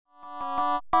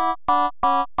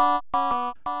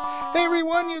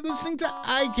everyone. You're listening to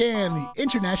ICANN, the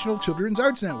International Children's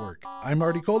Arts Network. I'm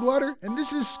Marty Coldwater, and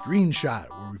this is Screenshot,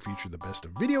 where we feature the best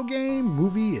of video game,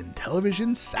 movie, and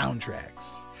television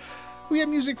soundtracks. We have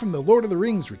music from The Lord of the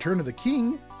Rings, Return of the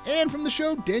King, and from the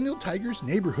show Daniel Tiger's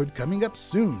Neighborhood coming up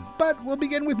soon. But we'll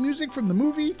begin with music from the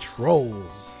movie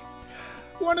Trolls.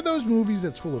 One of those movies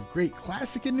that's full of great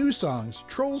classic and new songs,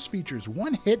 Trolls features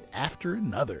one hit after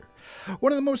another.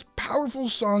 One of the most powerful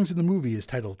songs in the movie is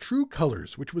titled True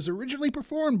Colors, which was originally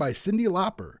performed by Cyndi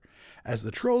Lauper. As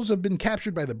the Trolls have been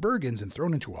captured by the Bergens and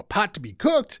thrown into a pot to be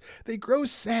cooked, they grow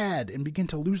sad and begin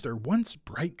to lose their once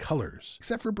bright colors,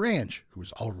 except for Branch, who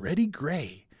is already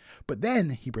gray. But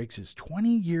then he breaks his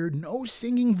 20-year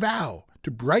no-singing vow to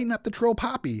brighten up the troll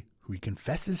Poppy, who he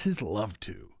confesses his love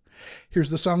to. Here's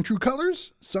the song True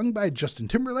Colors, sung by Justin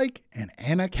Timberlake and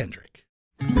Anna Kendrick.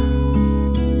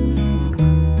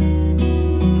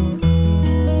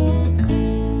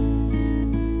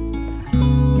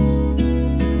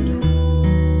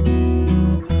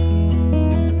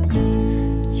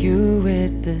 You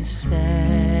with the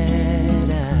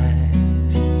sad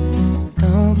eyes,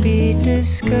 don't be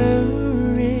discouraged,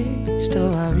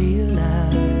 oh I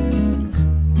realize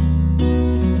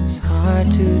it's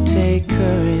hard to take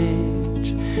courage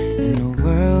in a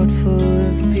world full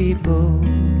of people.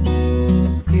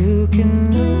 You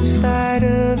can lose sight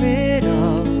of it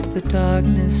all. The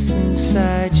darkness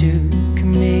inside you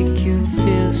can make you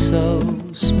feel so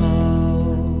small.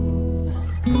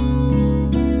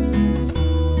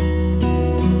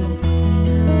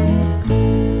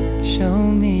 Show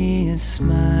me a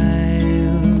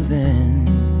smile then.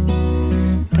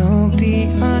 Don't be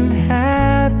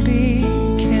unhappy.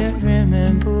 Can't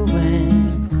remember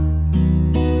when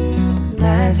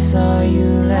last saw you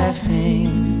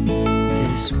laughing.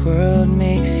 This world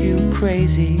makes you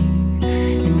crazy,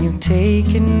 and you've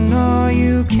taken all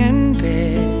you can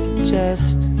bear.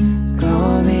 Just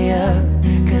call me up,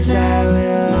 'cause I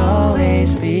will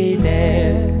always be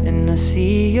there. And I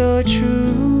see your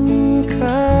true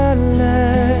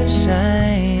colors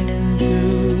shining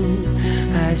through.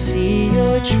 I see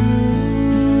your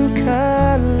true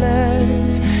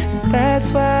colors, and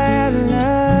that's why I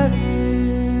love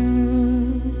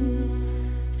you.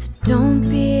 So don't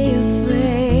be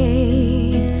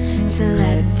afraid to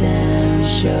let them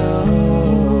show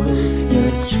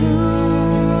your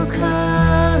true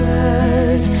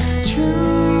colors.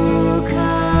 True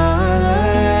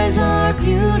colors are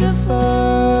beautiful.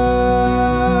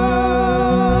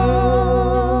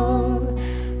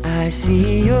 I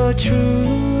see your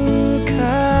true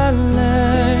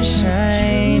colors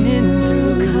shining through.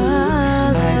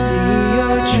 I see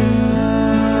your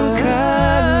true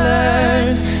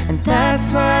colors, and that's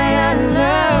why I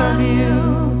love you.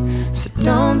 So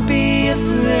don't be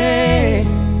afraid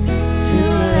to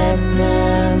let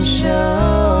them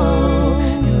show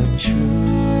your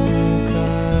true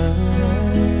colors.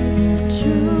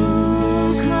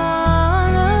 True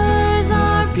colors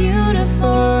are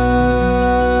beautiful.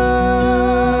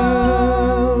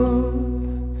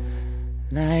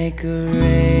 Like a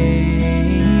rainbow.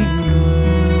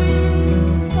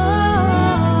 Oh,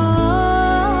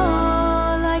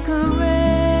 like a rainbow.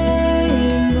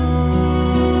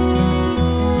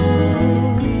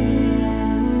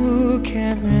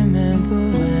 Can't remember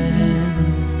when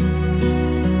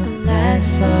I last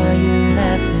saw you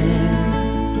laughing.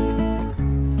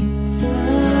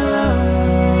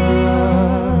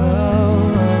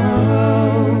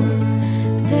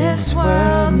 This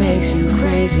world makes you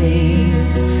crazy,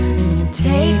 and you're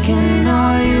taking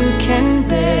all you can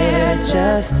bear.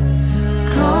 Just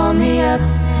call me up,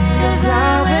 'cause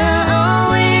I will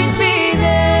always be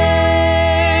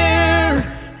there.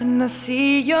 And I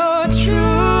see your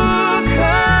true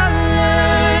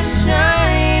colors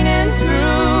shining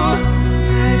through.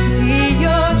 I see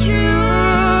your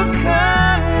true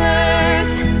colors.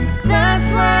 That's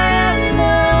why I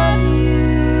love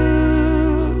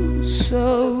you. So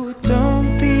don't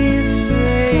be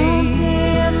afraid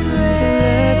to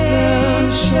let them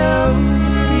show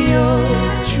your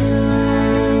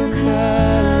true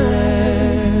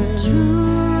colors.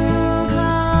 True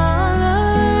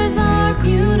colors are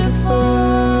beautiful.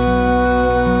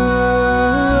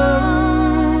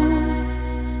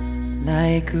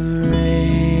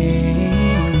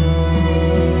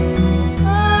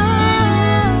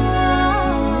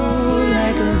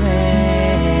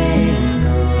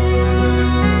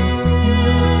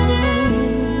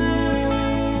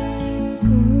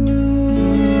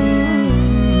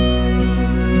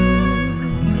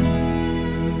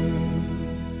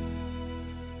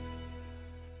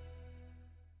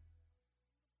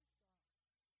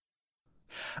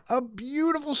 A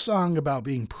beautiful song about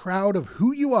being proud of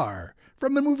who you are.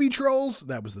 From the movie Trolls,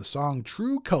 that was the song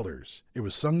True Colors. It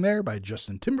was sung there by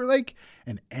Justin Timberlake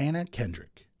and Anna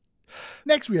Kendrick.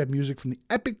 Next, we have music from the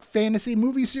epic fantasy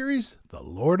movie series, The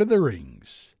Lord of the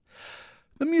Rings.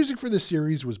 The music for the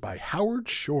series was by Howard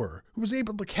Shore, who was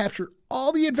able to capture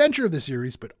all the adventure of the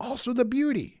series, but also the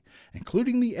beauty,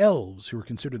 including the elves, who were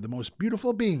considered the most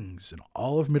beautiful beings in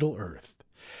all of Middle-earth.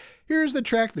 Here's the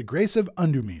track The Grace of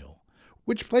Undurmil,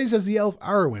 which plays as the elf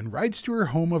Arwen rides to her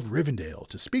home of Rivendell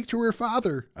to speak to her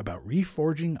father about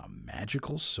reforging a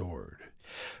magical sword.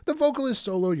 The vocalist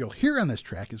solo you'll hear on this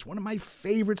track is one of my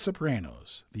favorite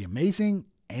sopranos, the amazing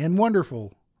and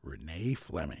wonderful Renee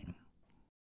Fleming.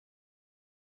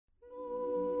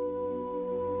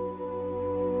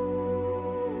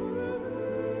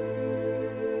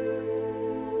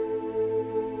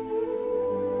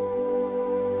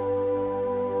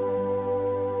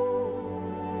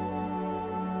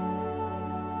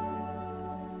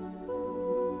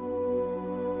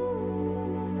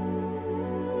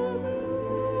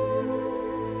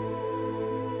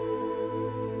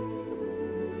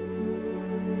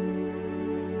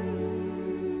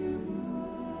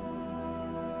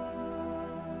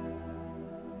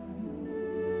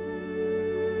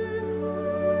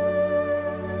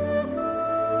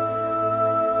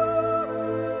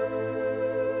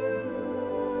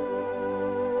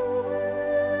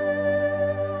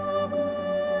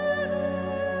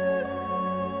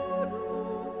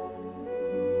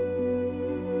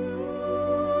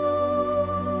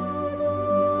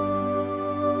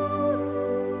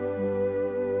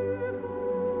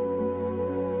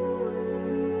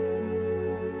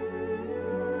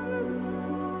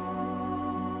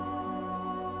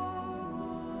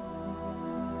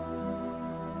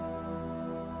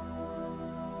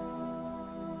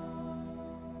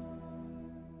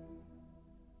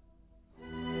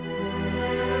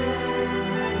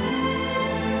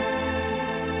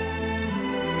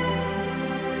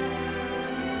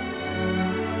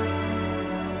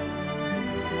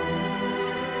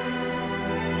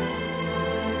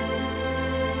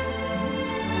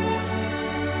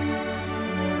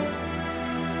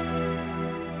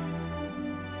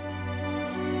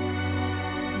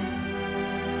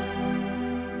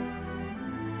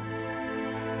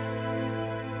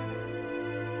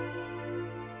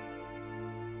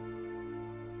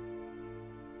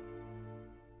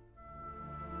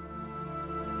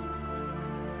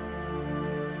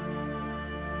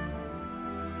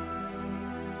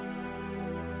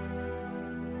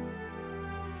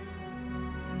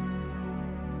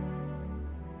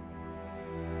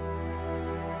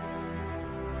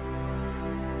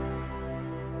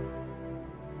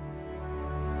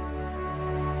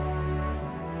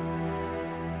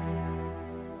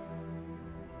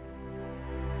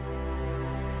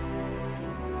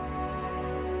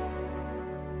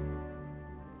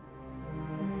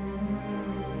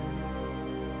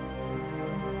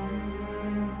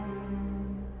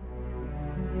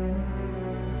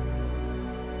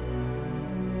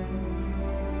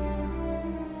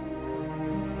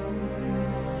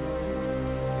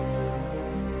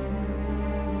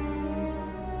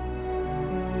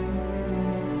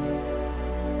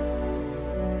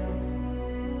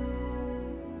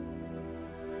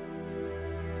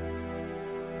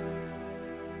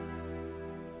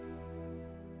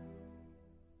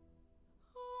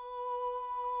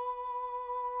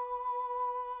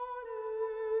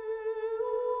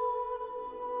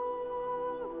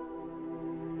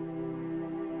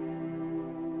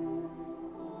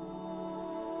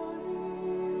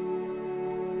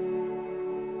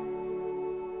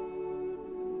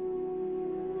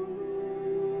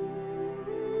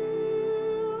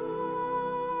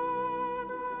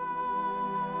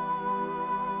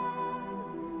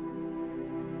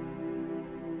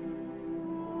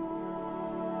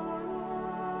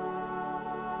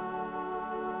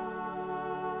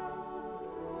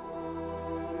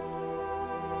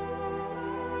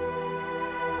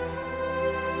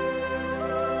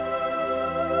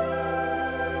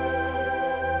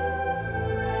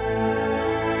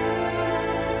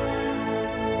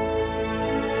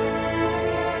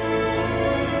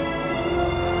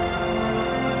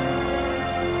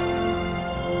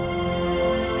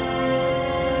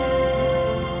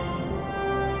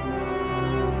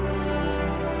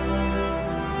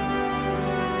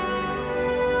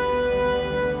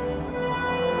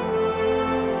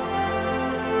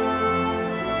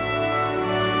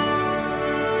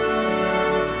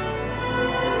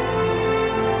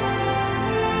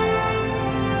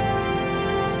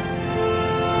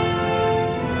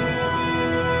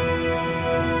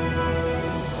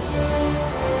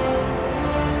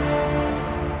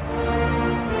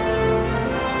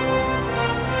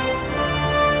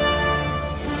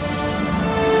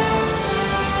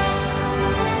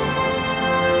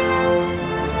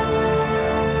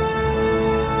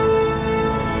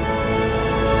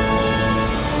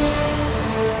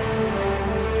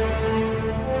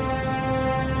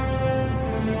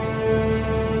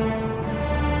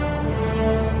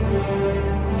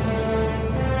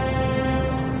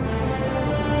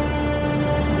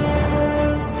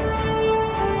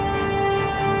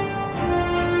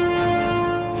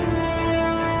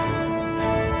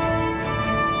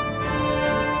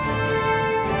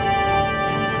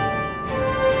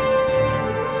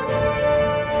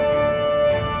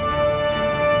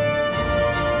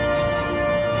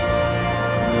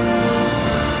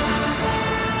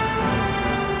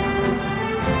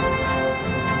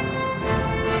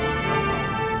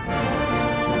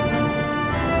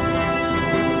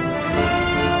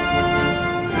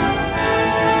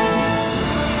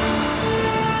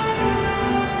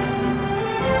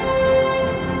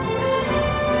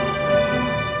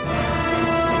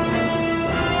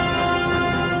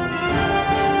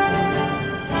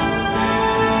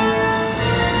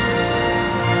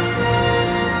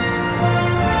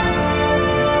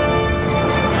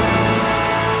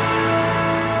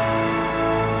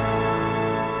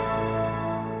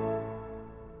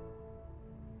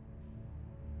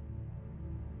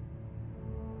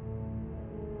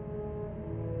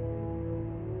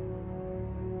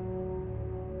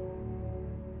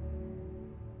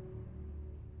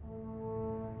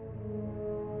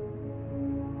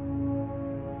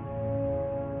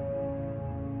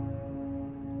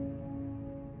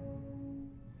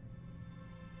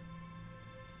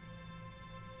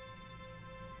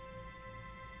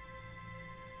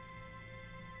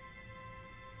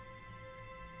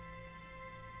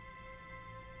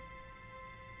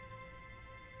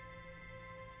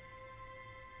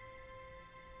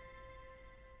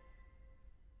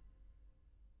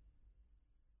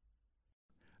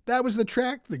 That was the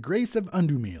track The Grace of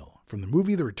Undumil from the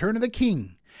movie The Return of the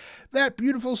King. That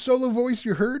beautiful solo voice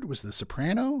you heard was the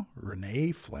soprano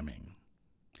Renee Fleming.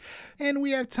 And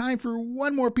we have time for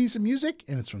one more piece of music,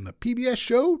 and it's from the PBS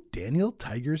show Daniel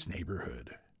Tiger's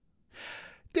Neighborhood.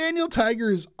 Daniel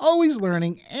Tiger is always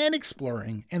learning and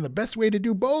exploring, and the best way to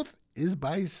do both is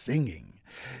by singing.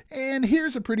 And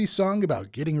here's a pretty song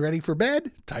about getting ready for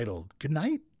bed titled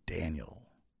Goodnight, Daniel.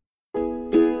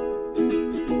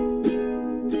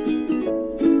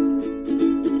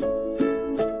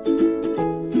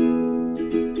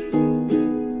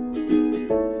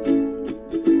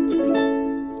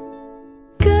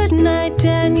 Good night,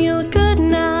 Daniel, good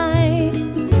night.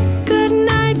 Good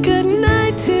night, good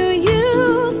night to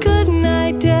you. Good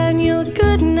night, Daniel,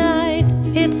 good night.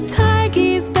 It's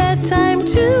Tiggy's bedtime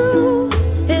too.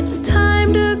 It's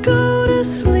time to go to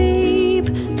sleep.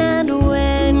 And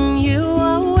when you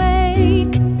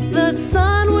awake, the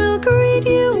sun will greet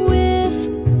you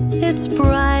with its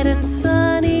bright and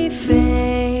sunny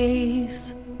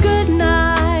face. Good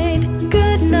night,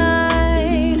 good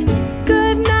night.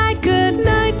 Good night, good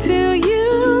night to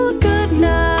you. Good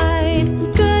night,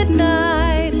 good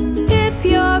night. It's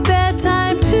your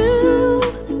bedtime too.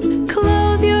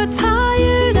 Close your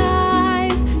tired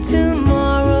eyes.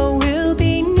 Tomorrow will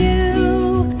be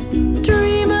new.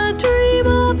 Dream a dream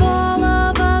of all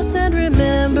of us, and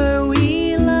remember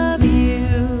we love you.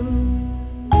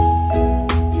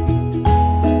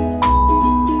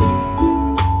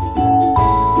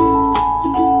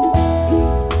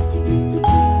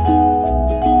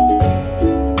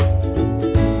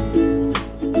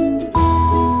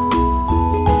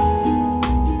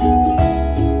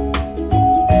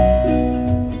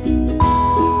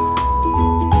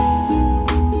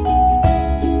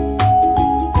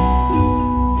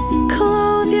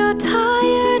 Close your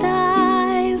tired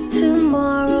eyes.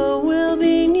 Tomorrow will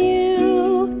be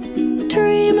new.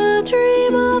 Dream a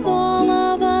dream of all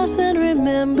of us, and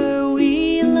remember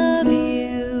we love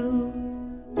you.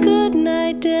 Good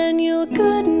night, Daniel,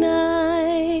 good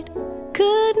night.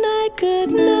 Good night,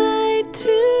 good night to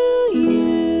you.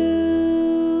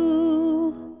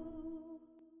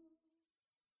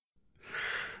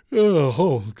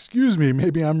 Oh, excuse me,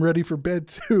 maybe I'm ready for bed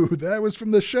too. That was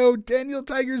from the show Daniel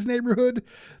Tiger's Neighborhood.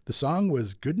 The song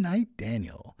was Goodnight,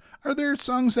 Daniel. Are there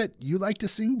songs that you like to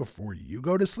sing before you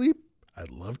go to sleep?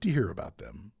 I'd love to hear about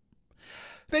them.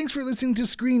 Thanks for listening to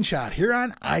Screenshot here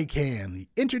on ICANN, the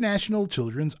International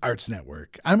Children's Arts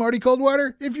Network. I'm Artie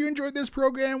Coldwater. If you enjoyed this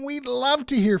program, we'd love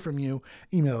to hear from you.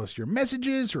 Email us your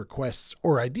messages, requests,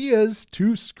 or ideas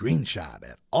to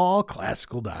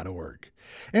screenshot@allclassical.org.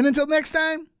 And until next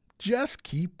time, just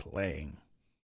keep playing.